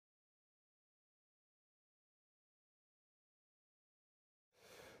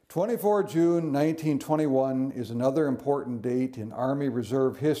24 June 1921 is another important date in Army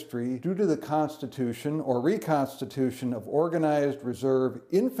Reserve history due to the constitution or reconstitution of organized reserve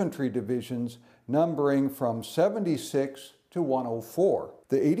infantry divisions numbering from 76 to 104.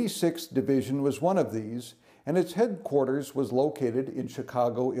 The 86th Division was one of these, and its headquarters was located in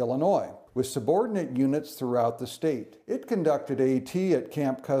Chicago, Illinois, with subordinate units throughout the state. It conducted AT at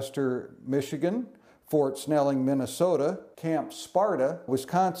Camp Custer, Michigan, Fort Snelling, Minnesota, Camp Sparta,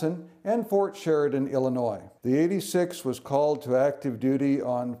 Wisconsin, and Fort Sheridan, Illinois. The 86th was called to active duty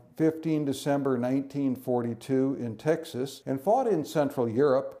on 15 December 1942 in Texas and fought in Central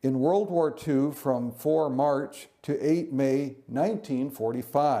Europe in World War II from 4 March to 8 May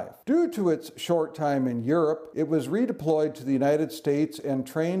 1945. Due to its short time in Europe, it was redeployed to the United States and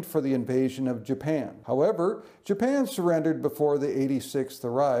trained for the invasion of Japan. However, Japan surrendered before the 86th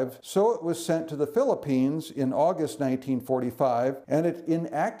arrived, so it was sent to the Philippines in August 1945, and it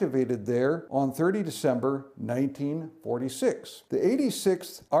inactivated there on 30 December 1946. The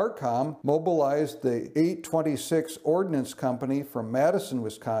 86th ARCOM mobilized the 826 Ordnance Company from Madison,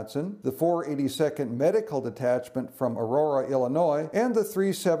 Wisconsin, the 482nd Medical Detachment from Aurora, Illinois, and the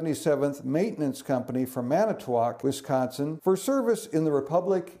 377th Maintenance Company from Manitowoc, Wisconsin, for service in the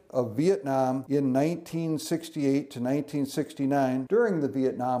Republic of Vietnam in 1968 to 1969 during the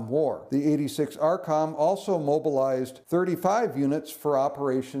Vietnam War. The 86th ARCOM also mobilized 35 units for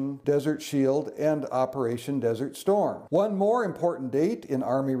Operation Desert Shield and Operation Desert Storm. One more important date in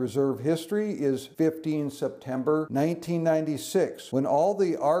Army Reserve history is 15 September 1996, when all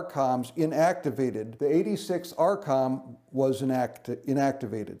the ARCOMs inactivated. The 86th ARCOM was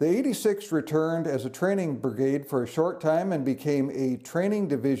inactivated. The 86th returned as a training brigade for a short time and became a training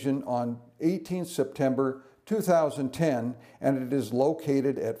division on 18 September 2010, and it is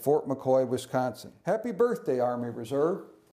located at Fort McCoy, Wisconsin. Happy birthday, Army Reserve!